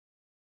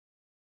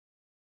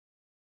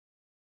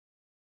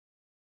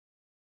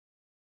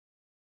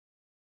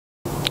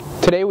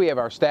Today we have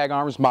our Stag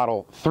Arms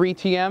Model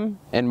 3TM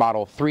and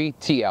Model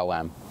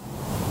 3TLM.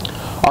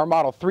 Our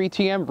Model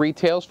 3TM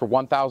retails for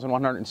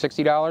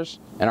 $1,160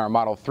 and our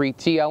Model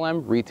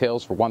 3TLM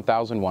retails for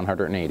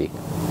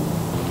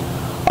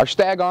 $1,180. Our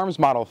Stag Arms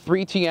Model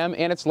 3TM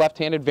and its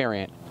left-handed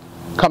variant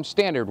comes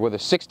standard with a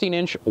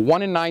 16-inch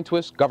 1-in-9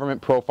 twist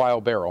government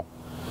profile barrel.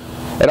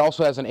 It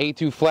also has an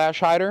A2 flash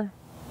hider,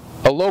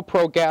 a low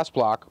pro gas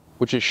block,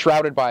 which is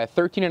shrouded by a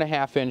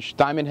 13.5-inch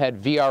diamond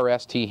head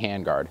VRST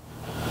handguard.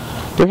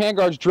 Your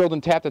handguard's drilled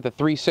and tapped at the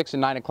 3, 6,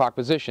 and 9 o'clock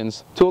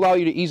positions to allow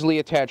you to easily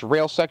attach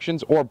rail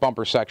sections or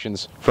bumper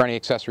sections for any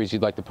accessories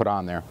you'd like to put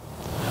on there.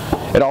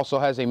 It also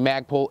has a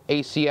Magpul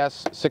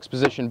ACS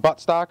 6-position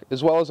buttstock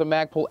as well as a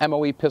Magpul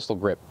MOE pistol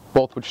grip,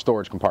 both with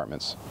storage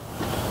compartments.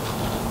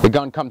 The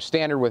gun comes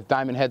standard with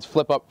diamond heads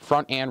flip-up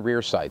front and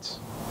rear sights.